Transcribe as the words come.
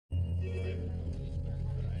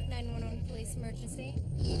Police emergency.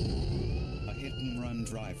 A hit-and-run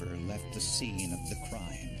driver left the scene of the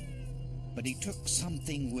crime. But he took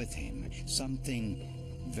something with him,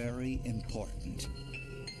 something very important.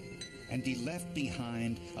 And he left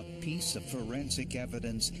behind a piece of forensic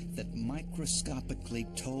evidence that microscopically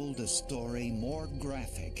told a story more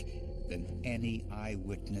graphic than any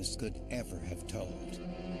eyewitness could ever have told.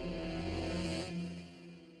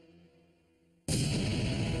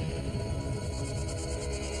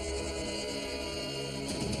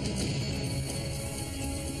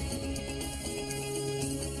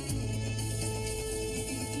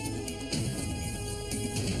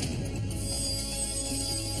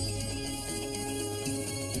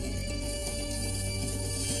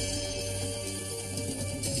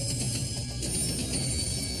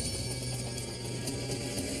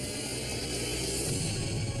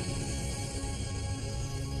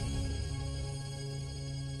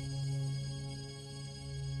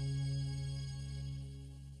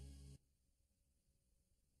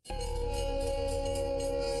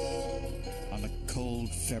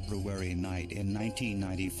 February night in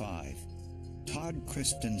 1995, Todd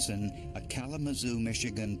Christensen, a Kalamazoo,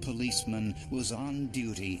 Michigan policeman, was on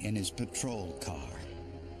duty in his patrol car.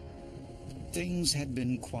 Things had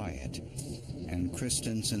been quiet, and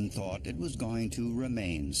Christensen thought it was going to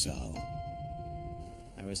remain so.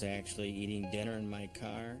 I was actually eating dinner in my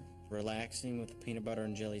car, relaxing with a peanut butter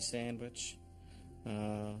and jelly sandwich,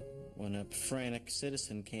 when a frantic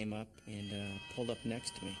citizen came up and pulled up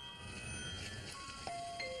next to me.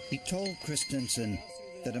 He told Christensen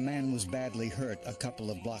that a man was badly hurt a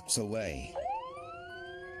couple of blocks away.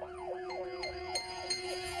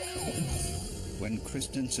 When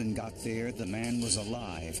Christensen got there, the man was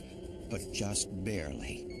alive, but just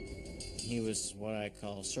barely. He was what I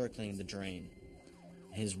call circling the drain.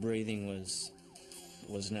 His breathing was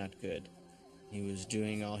not good. He was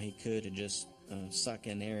doing all he could to just suck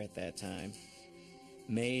in air at that time.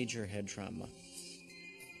 Major head trauma.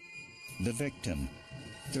 The victim,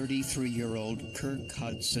 33-year-old Kirk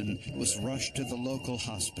Hudson, was rushed to the local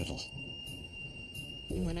hospital.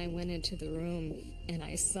 When I went into the room and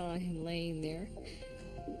I saw him laying there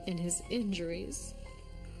and his injuries,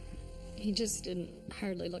 he just didn't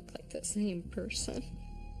hardly look like the same person.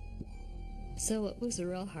 So it was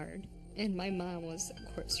real hard. And my mom was,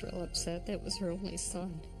 of course, real upset. That was her only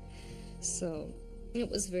son. So it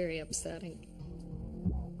was very upsetting.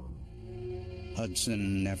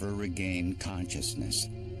 Hudson never regained consciousness.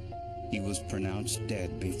 He was pronounced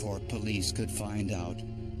dead before police could find out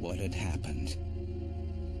what had happened.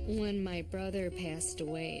 When my brother passed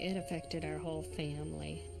away, it affected our whole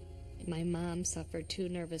family. My mom suffered 2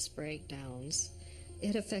 nervous breakdowns.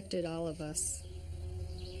 It affected all of us.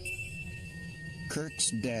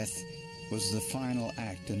 Kirk's death was the final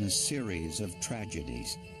act in a series of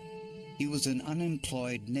tragedies. He was an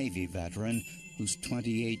unemployed Navy veteran whose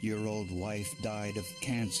 28-year-old wife died of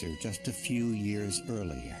cancer just a few years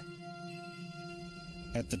earlier.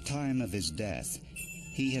 At the time of his death,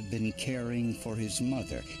 he had been caring for his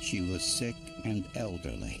mother. She was sick and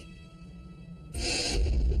elderly.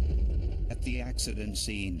 At the accident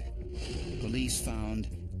scene, police found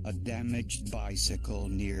a damaged bicycle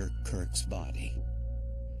near Kirk's body.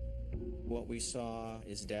 What we saw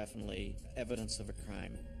is definitely evidence of a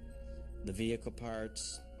crime. The vehicle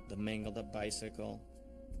parts, the mangled up bicycle,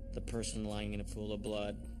 the person lying in a pool of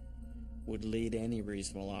blood would lead any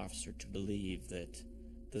reasonable officer to believe that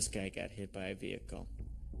this guy got hit by a vehicle,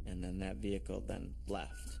 and then that vehicle then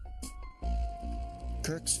left.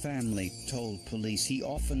 Kirk's family told police he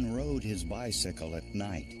often rode his bicycle at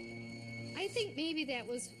night. I think maybe that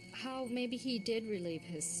was how maybe he did relieve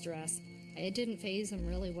his stress. It didn't faze him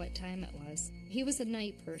really what time it was. He was a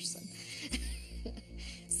night person.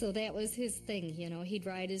 So that was his thing, you know. He'd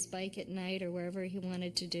ride his bike at night or wherever he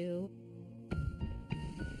wanted to do.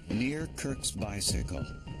 Near Kirk's bicycle,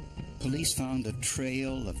 police found a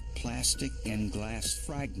trail of plastic and glass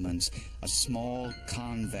fragments, a small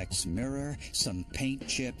convex mirror, some paint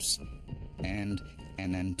chips, and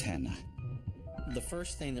an antenna. The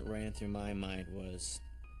first thing that ran through my mind was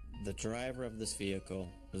the driver of this vehicle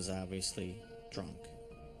was obviously drunk.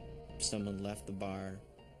 Someone left the bar,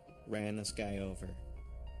 ran this guy over,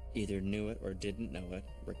 either knew it or didn't know it,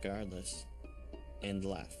 regardless, and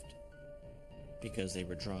left because they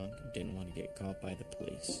were drunk and didn't want to get caught by the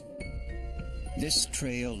police. This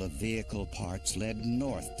trail of vehicle parts led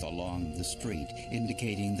north along the street,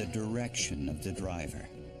 indicating the direction of the driver.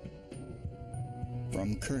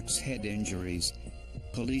 From Kirk's head injuries,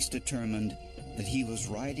 police determined that he was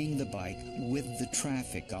riding the bike with the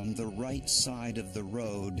traffic on the right side of the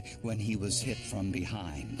road when he was hit from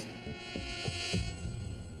behind.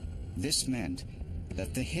 This meant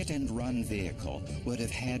that the hit-and-run vehicle would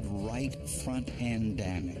have had right front-end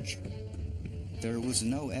damage. There was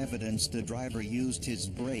no evidence the driver used his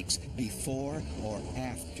brakes before or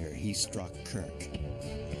after he struck Kirk.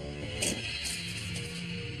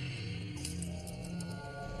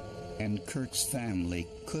 And Kirk's family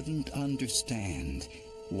couldn't understand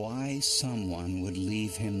why someone would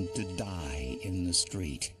leave him to die in the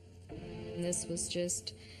street. This was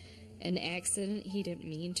just an accident. He didn't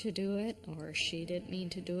mean to do it, or she didn't mean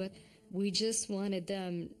to do it. We just wanted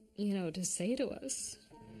them, to say to us,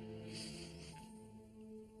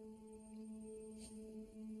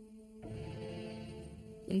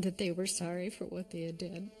 and that they were sorry for what they had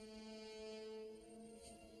done,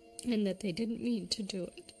 and that they didn't mean to do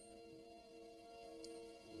it.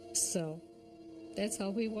 So, that's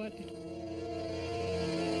all we wanted.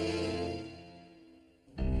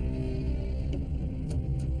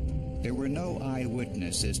 There were no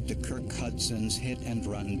eyewitnesses to Kirk Hudson's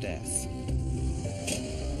hit-and-run death.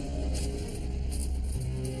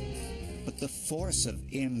 But the force of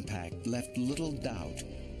impact left little doubt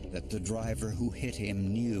that the driver who hit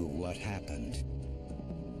him knew what happened.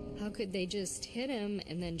 How could they just hit him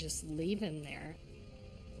and then just leave him there?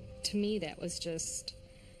 To me, that was just...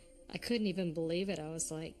 I couldn't even believe it. I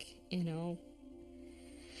was like,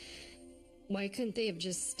 why couldn't they have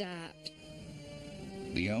just stopped?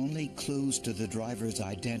 The only clues to the driver's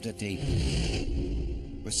identity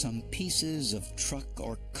were some pieces of truck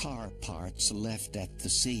or car parts left at the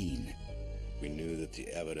scene. We knew that the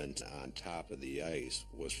evidence on top of the ice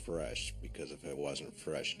was fresh, because if it wasn't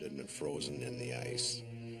fresh, it hadn't been frozen in the ice.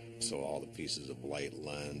 So all the pieces of light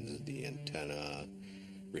lens, the antenna,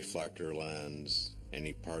 reflector lens,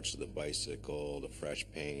 any parts of the bicycle, the fresh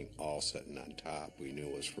paint, all sitting on top, we knew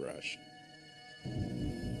was fresh.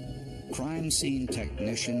 Crime scene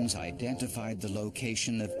technicians identified the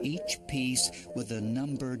location of each piece with a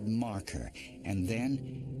numbered marker and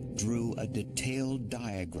then drew a detailed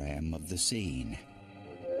diagram of the scene.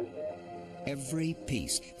 Every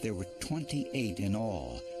piece, there were 28 in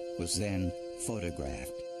all, was then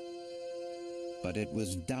photographed. But it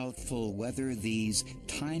was doubtful whether these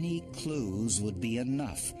tiny clues would be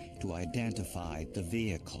enough to identify the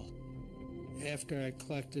vehicle. After I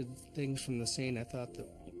collected things from the scene, I thought that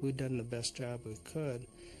we'd done the best job we could,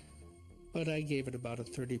 but I gave it about a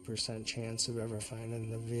 30% chance of ever finding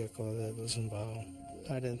the vehicle that was involved.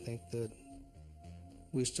 I didn't think that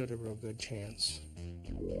we stood a real good chance.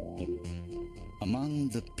 Among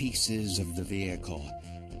the pieces of the vehicle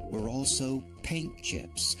were also paint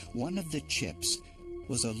chips. One of the chips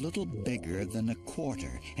was a little bigger than a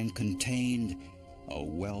quarter and contained a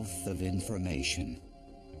wealth of information.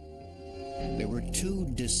 There were two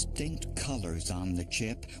distinct colors on the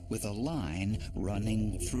chip with a line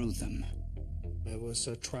running through them. It was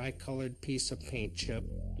a tri-colored piece of paint chip.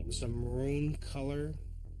 It was a maroon color,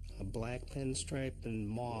 a black pinstripe, and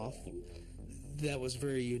mauve. That was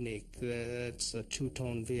very unique. That's a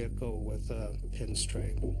two-tone vehicle with a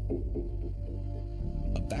pinstripe.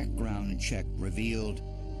 A background check revealed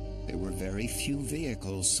there were very few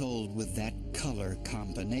vehicles sold with that color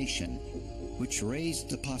combination, which raised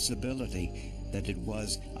the possibility that it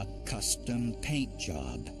was a custom paint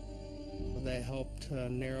job. That helped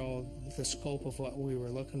narrow the scope of what we were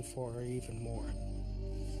looking for even more.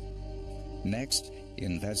 Next,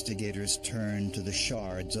 investigators turned to the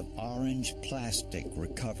shards of orange plastic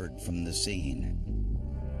recovered from the scene.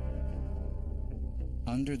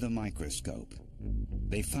 Under the microscope,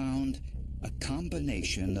 they found a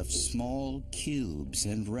combination of small cubes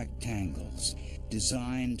and rectangles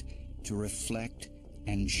designed to reflect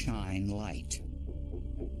and shine light.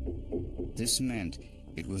 This meant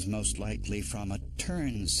it was most likely from a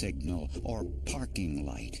turn signal or parking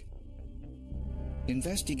light.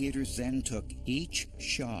 Investigators then took each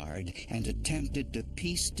shard and attempted to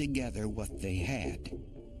piece together what they had.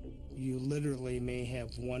 You literally may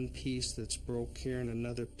have one piece that's broke here and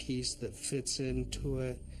another piece that fits into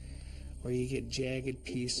it, or you get jagged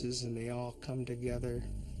pieces and they all come together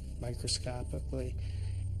microscopically,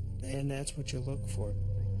 and that's what you look for.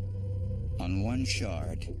 On one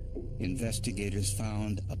shard, investigators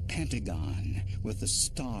found a pentagon with a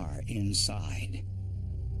star inside.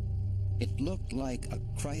 It looked like a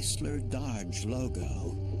Chrysler Dodge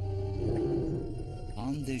logo.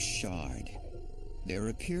 On this shard, there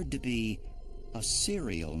appeared to be a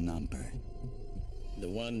serial number. The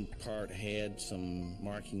one part had some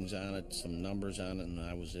markings on it, some numbers on it, and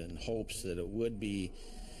I was in hopes that it would be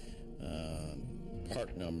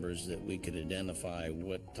part numbers that we could identify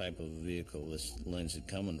what type of vehicle this lens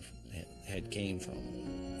had came from.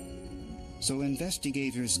 So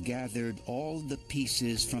investigators gathered all the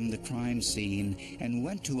pieces from the crime scene and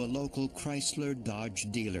went to a local Chrysler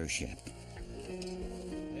Dodge dealership.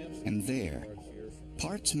 And there,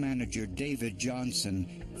 parts manager David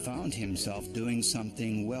Johnson found himself doing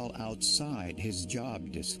something well outside his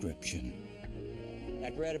job description.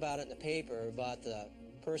 I'd read about it in the paper about the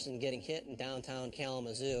person getting hit in downtown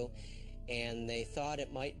Kalamazoo, and they thought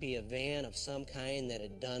it might be a van of some kind that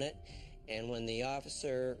had done it. And when the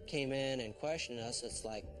officer came in and questioned us, it's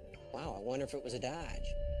like, wow, I wonder if it was a Dodge.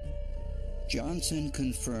 Johnson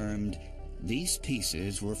confirmed these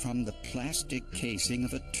pieces were from the plastic casing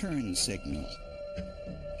of a turn signal.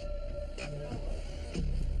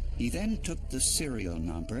 He then took the serial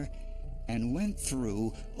number and went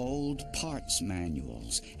through old parts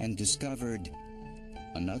manuals and discovered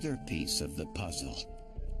another piece of the puzzle.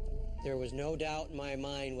 There was no doubt in my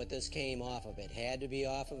mind what this came off of. It had to be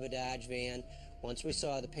off of a Dodge van. Once we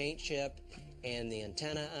saw the paint chip and the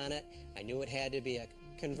antenna on it, I knew it had to be a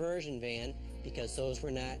conversion van because those were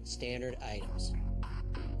not standard items.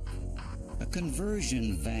 A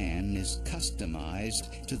conversion van is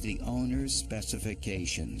customized to the owner's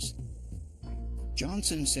specifications.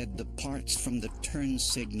 Johnson said the parts from the turn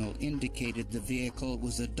signal indicated the vehicle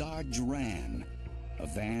was a Dodge Ram, a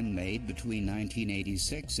van made between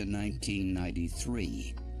 1986 and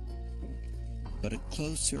 1993. But a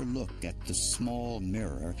closer look at the small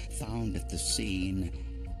mirror found at the scene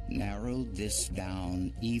narrowed this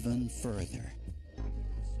down even further.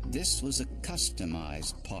 This was a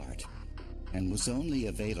customized part and was only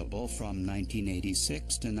available from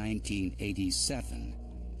 1986 to 1987.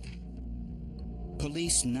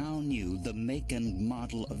 Police now knew the make and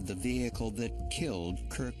model of the vehicle that killed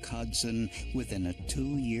Kirk Hudson within a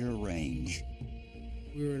 2-year range.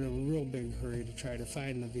 We were in a real big hurry to try to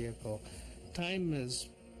find the vehicle. Time is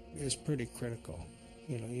pretty critical.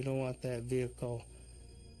 You know, you don't want that vehicle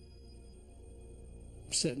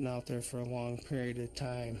sitting out there for a long period of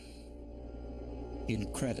time.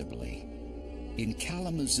 Incredibly, in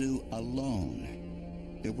Kalamazoo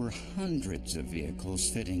alone, there were hundreds of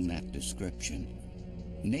vehicles fitting that description.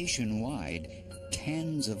 Nationwide,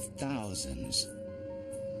 tens of thousands.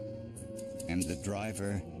 And the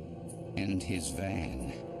driver and his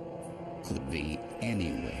van could be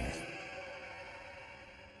anywhere.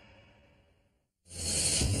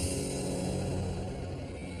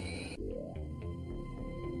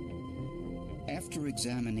 After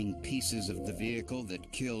examining pieces of the vehicle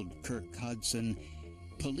that killed Kirk Hudson,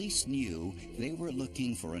 police knew they were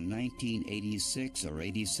looking for a 1986 or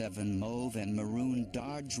 87 mauve and maroon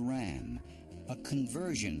Dodge Ram, a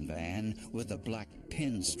conversion van with a black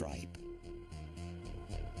pinstripe.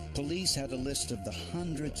 Police had a list of the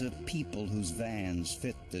hundreds of people whose vans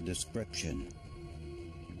fit the description.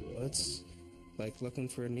 It's like looking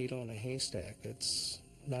for a needle in a haystack. It's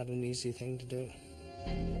not an easy thing to do.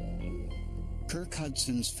 Kirk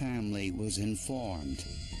Hudson's family was informed,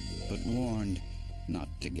 but warned not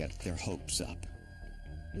to get their hopes up.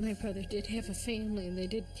 My brother did have a family, and they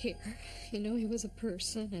did care. You know, he was a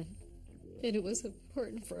person, and it was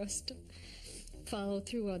important for us to follow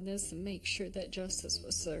through on this and make sure that justice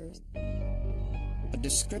was served. A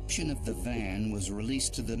description of the van was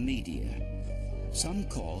released to the media. Some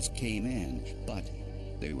calls came in, but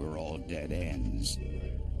they were all dead ends.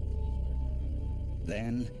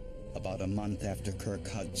 Then, about a month after Kirk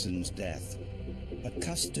Hudson's death, a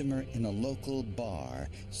customer in a local bar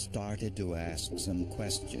started to ask some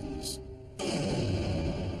questions. I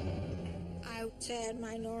sat in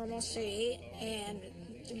my normal seat, and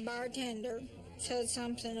the bartender said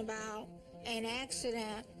something about an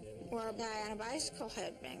accident where a guy on a bicycle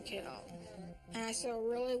had been killed. And I said,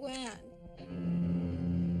 really when?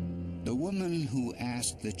 The woman who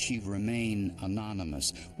asked that she remain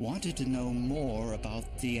anonymous wanted to know more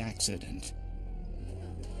about the accident.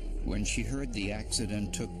 When she heard the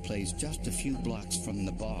accident took place just a few blocks from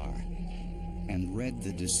the bar and read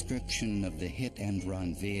the description of the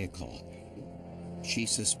hit-and-run vehicle, she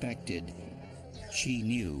suspected she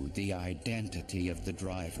knew the identity of the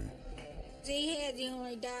driver. He had the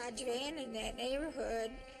only Dodge van in that neighborhood,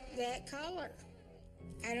 that color.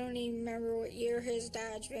 I don't even remember what year his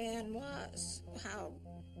Dodge van was, how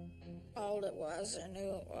old it was or new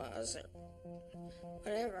it was or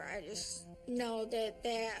whatever. I just know that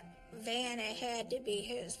that van, it had to be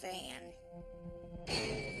his van.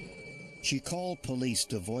 She called police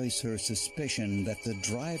to voice her suspicion that the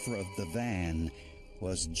driver of the van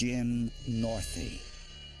was Jim Northey.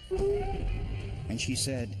 And she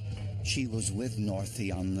said she was with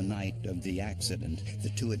Northey on the night of the accident. The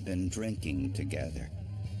two had been drinking together.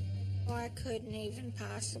 Oh, I couldn't even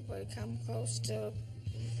possibly come close to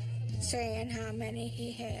saying how many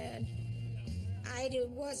he had.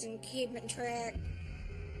 Wasn't keeping track.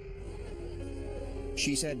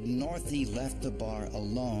 She said Northey left the bar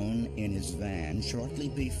alone in his van shortly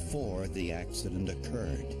before the accident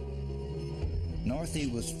occurred.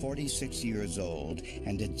 Northey was 46 years old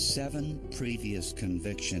and had 7 previous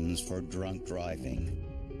convictions for drunk driving.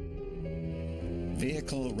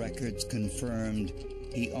 Vehicle records confirmed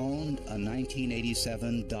he owned a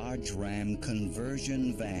 1987 Dodge Ram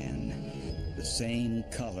conversion van, the same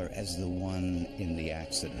color as the one in the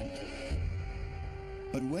accident.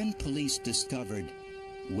 But when police discovered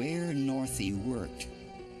where Northey worked,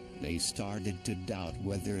 they started to doubt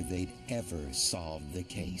whether they'd ever solve the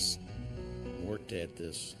case. Worked at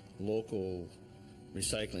this local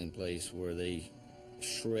recycling place where they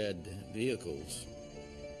shred vehicles.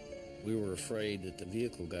 We were afraid that the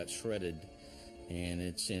vehicle got shredded and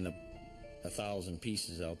it's in 1,000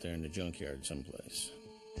 pieces out there in the junkyard someplace.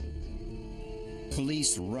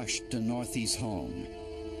 Police rushed to Northey's home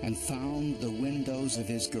and found the windows of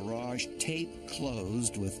his garage taped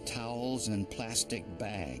closed with towels and plastic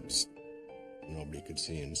bags. Nobody could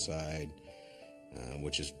see inside,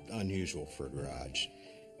 which is unusual for a garage,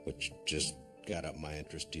 which just got up my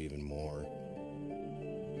interest even more.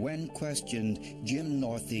 When questioned, Jim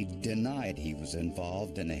Northey denied he was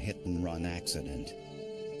involved in a hit-and-run accident.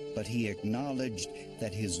 But he acknowledged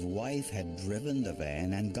that his wife had driven the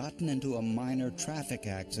van and gotten into a minor traffic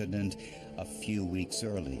accident a few weeks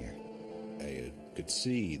earlier. I could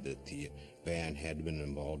see that the van had been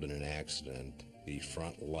involved in an accident. The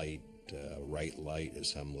front light, right light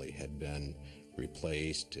assembly had been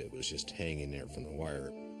replaced. It was just hanging there from the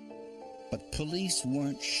wire. But police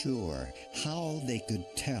weren't sure how they could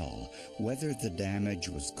tell whether the damage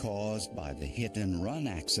was caused by the hit-and-run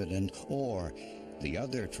accident or the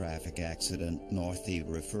other traffic accident Northey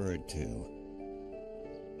referred to.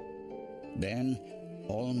 Then,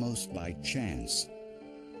 almost by chance,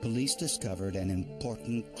 police discovered an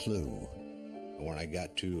important clue. When I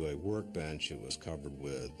got to a workbench, it was covered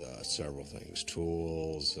with several things,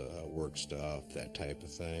 tools, work stuff, that type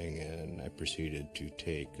of thing, and I proceeded to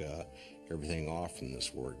take everything off from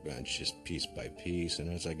this workbench, just piece by piece,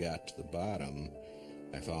 and as I got to the bottom,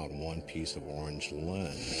 I found one piece of orange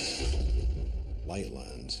lens, light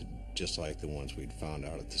lens, just like the ones we'd found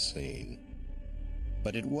out at the scene.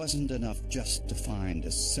 But it wasn't enough just to find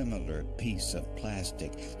a similar piece of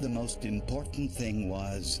plastic. The most important thing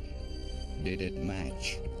was, did it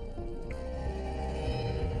match?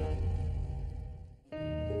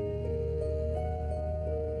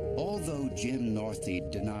 Although Jim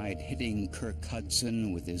Northey denied hitting Kirk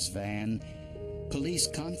Hudson with his van, police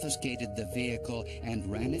confiscated the vehicle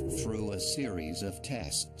and ran it through a series of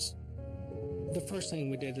tests. The first thing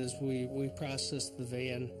we did is we processed the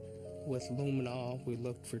van with luminol. We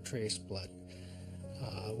looked for trace blood.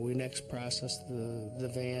 We next processed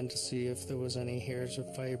the van to see if there was any hairs or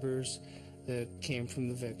fibers that came from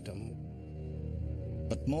the victim.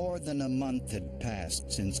 But more than a month had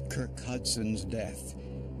passed since Kirk Hudson's death,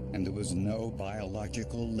 and there was no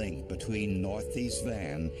biological link between Northey's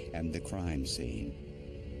van and the crime scene.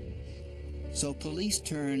 So police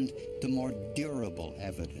turned to more durable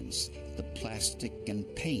evidence, the plastic and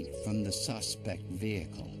paint from the suspect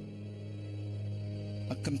vehicle.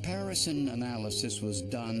 A comparison analysis was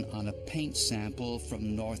done on a paint sample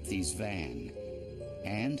from Northey's van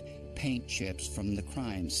and paint chips from the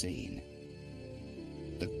crime scene.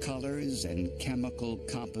 The colors and chemical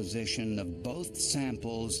composition of both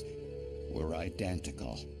samples were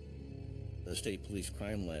identical. The State Police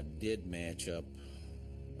Crime Lab did match up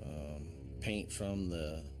paint from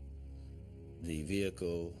the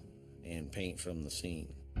vehicle and paint from the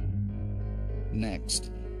scene. Next,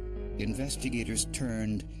 investigators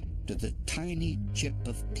turned to the tiny chip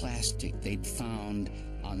of plastic they'd found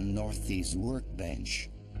on Northey's workbench.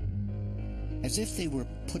 As if they were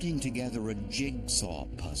putting together a jigsaw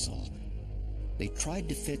puzzle, they tried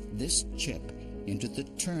to fit this chip into the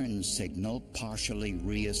turn signal partially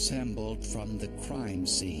reassembled from the crime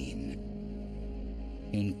scene.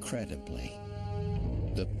 Incredibly,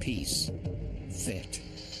 the piece fit.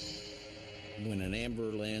 When an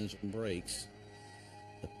amber lens breaks,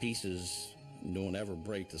 the pieces don't ever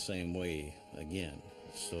break the same way again.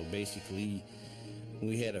 So basically,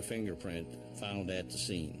 we had a fingerprint found at the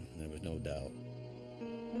scene. There was no doubt.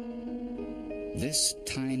 This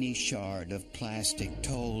tiny shard of plastic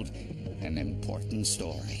told an important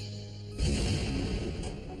story.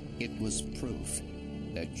 It was proof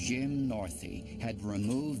that Jim Northey had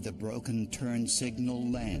removed the broken turn signal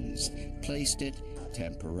lens, placed it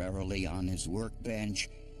temporarily on his workbench,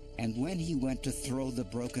 and when he went to throw the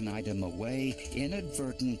broken item away,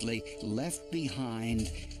 inadvertently left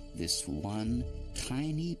behind this one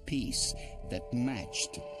tiny piece that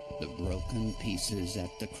matched the broken pieces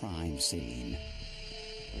at the crime scene.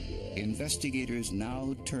 Investigators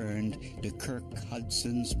now turned to Kirk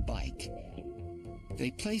Hudson's bike.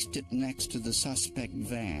 They placed it next to the suspect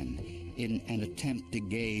van in an attempt to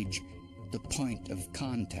gauge the point of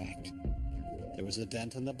contact. There was a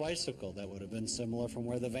dent in the bicycle that would have been similar from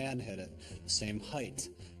where the van hit it. The same height,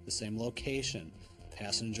 the same location,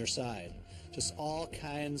 passenger side. Just all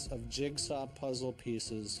kinds of jigsaw puzzle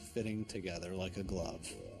pieces fitting together like a glove.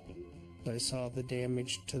 I saw the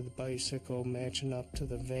damage to the bicycle matching up to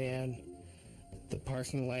the van, the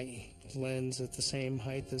parking light lens at the same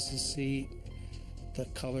height as the seat, the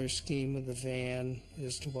color scheme of the van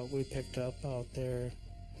as to what we picked up out there,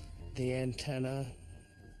 the antenna.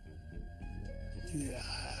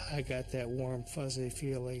 I got that warm, fuzzy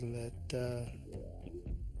feeling that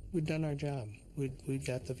we'd done our job. We'd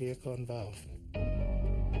got the vehicle involved.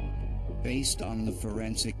 Based on the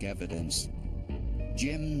forensic evidence,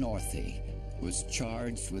 Jim Northey was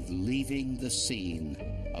charged with leaving the scene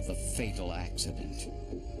of a fatal accident.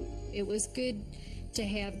 It was good to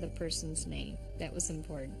have the person's name. That was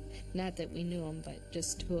important. Not that we knew him, but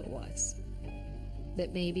just who it was.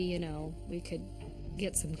 That maybe, we could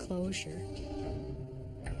get some closure.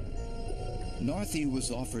 Northey was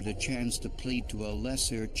offered a chance to plead to a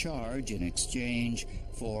lesser charge in exchange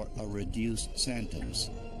for a reduced sentence,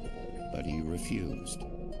 but he refused.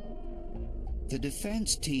 The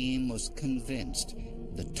defense team was convinced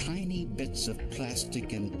the tiny bits of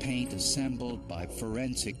plastic and paint assembled by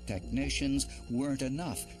forensic technicians weren't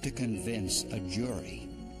enough to convince a jury.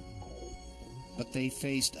 But they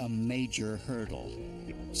faced a major hurdle.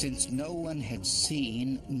 Since no one had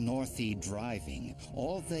seen Northey driving,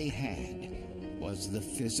 all they had was the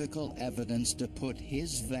physical evidence to put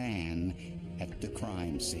his van at the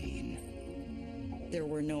crime scene. There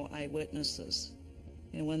were no eyewitnesses.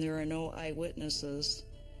 And when there are no eyewitnesses,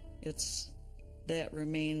 that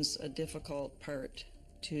remains a difficult part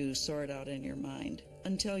to sort out in your mind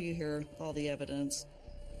until you hear all the evidence.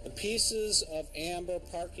 The pieces of amber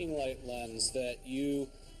parking light lens that you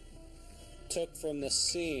took from the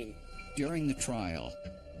scene. During the trial,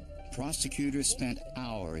 prosecutors spent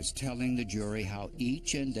hours telling the jury how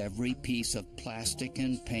each and every piece of plastic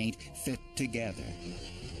and paint fit together.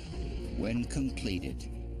 When completed,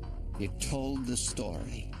 it told the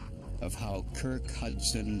story of how Kirk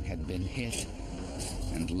Hudson had been hit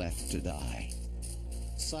and left to die.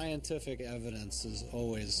 Scientific evidence is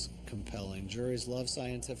always compelling. Juries love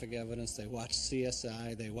scientific evidence. They watch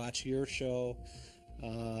CSI. They watch your show.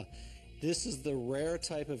 This is the rare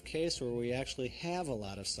type of case where we actually have a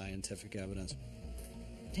lot of scientific evidence.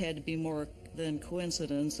 It had to be more than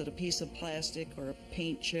coincidence that a piece of plastic or a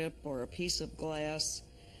paint chip or a piece of glass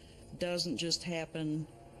doesn't just happen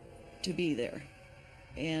to be there.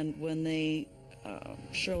 And when they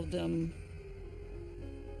showed them,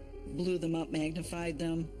 blew them up, magnified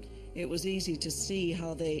them, it was easy to see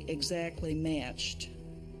how they exactly matched.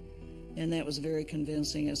 And that was very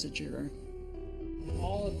convincing as a juror.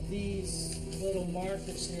 All of these little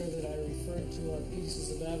markers here that I referred to are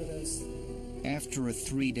pieces of evidence. After a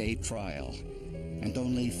 3-day trial and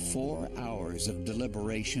only 4 hours of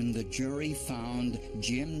deliberation, the jury found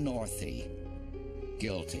Jim Northey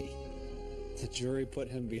guilty. The jury put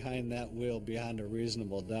him behind that wheel beyond a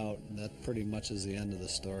reasonable doubt, and that pretty much is the end of the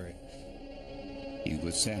story. He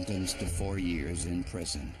was sentenced to 4 years in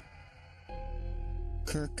prison.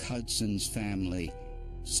 Kirk Hudson's family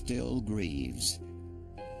still grieves,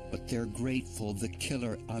 but they're grateful the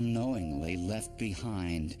killer unknowingly left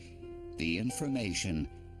behind the information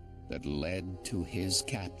that led to his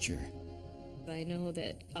capture. I know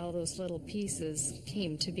that all those little pieces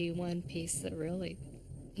came to be one piece that really,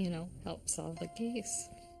 helped solve the case.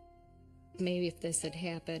 Maybe if this had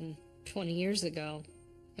happened 20 years ago,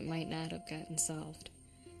 it might not have gotten solved.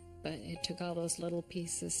 But it took all those little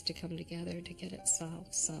pieces to come together to get it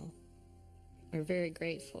solved, so we're very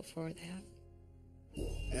grateful for that.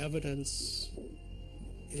 Evidence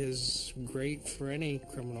is great for any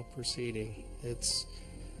criminal proceeding. It's,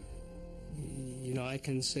 I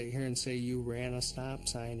can sit here and say you ran a stop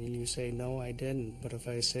sign and you say, no, I didn't. But if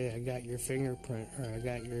I say I got your fingerprint or I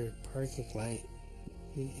got your parking light,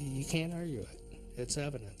 you can't argue it. It's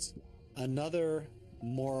evidence. Another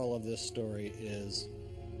moral of this story is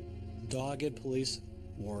dogged police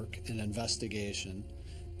work and investigation,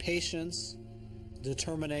 patience,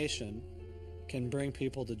 determination can bring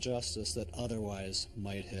people to justice that otherwise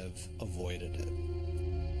might have avoided it.